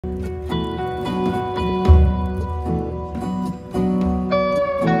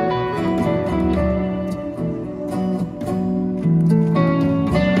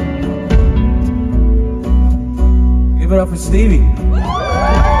up for Stevie.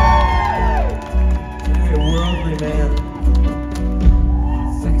 Hey, worldly man.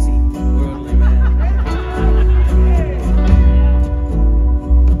 Sexy worldly man.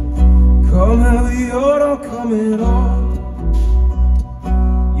 Come heavy or don't come at all.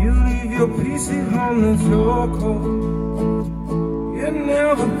 You leave your PC home, that's your call. You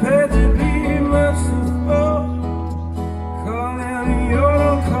never paid to be merciful. Come heavy or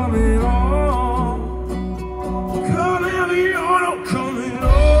don't come at all. Come heavy or don't come at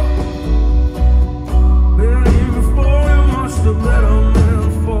all. Been here before, you must have let a man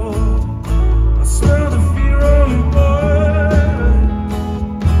fall. I smell the fear on you, boy.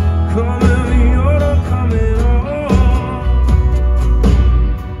 Come heavy or don't come at all.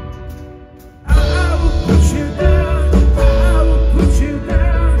 I will put you down, I will put you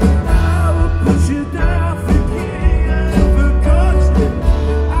down, I will put you down for king and for country.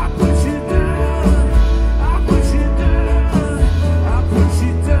 I put you down, I put you down, I put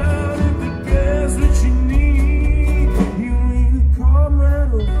you down if the girl's what you need. You ain't a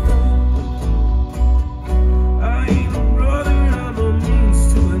comrade or friend. I ain't a brother, I'm a means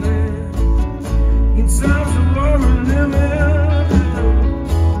to an end. In times of war and limit,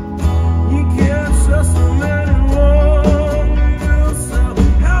 you can't trust a man in wrong yourself.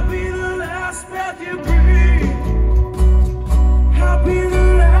 Happy the last breath you breathe. Happy the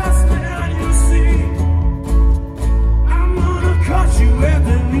last man you see. I'm gonna cut you at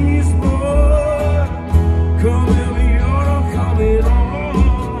the knees, boy. Come heavy or don't come at all.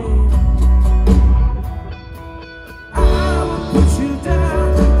 I will put you down,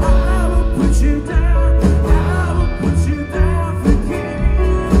 I will put you down, I will put you down for king,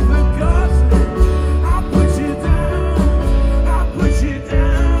 for God's sake. I'll put you down, I'll put you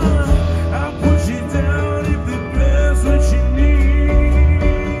down, I'll put you down if the best what you need.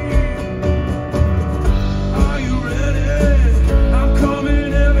 Are you ready? I'm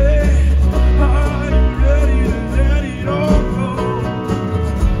coming heavy. Are you ready to let it all go?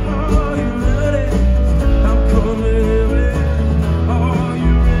 Are you ready? I'm coming heavy. Are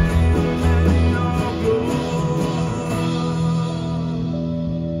you ready to let it all go?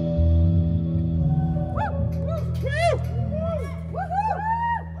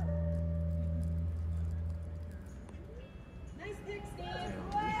 Nice pick, Steve.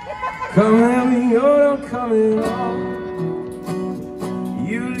 Come heavy or don't come at all.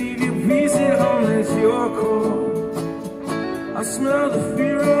 You leave your peace at home, that's your call. I smell the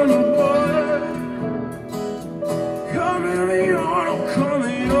fear on you, boy. Come heavy or don't come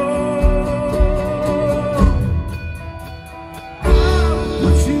at all. I will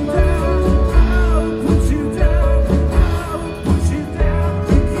put you down, I will put you down, I will put you down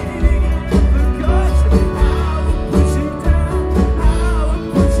for king and for country. I will put you down, I will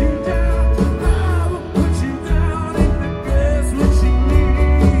put you down, I will put you down if the best what you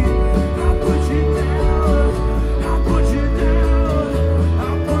need. I'll put you down, I'll put you down,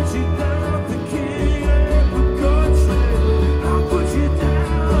 I'll put you down for king and for country. I'll put you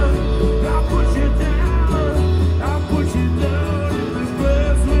down, I'll put you down, I'll put you down if the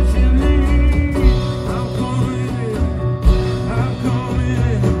best what you need. I'm coming in, I'm coming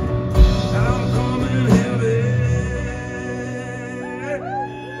in, I'm coming heavy.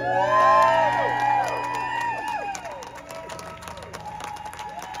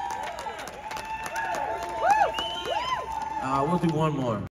 We'll do one more.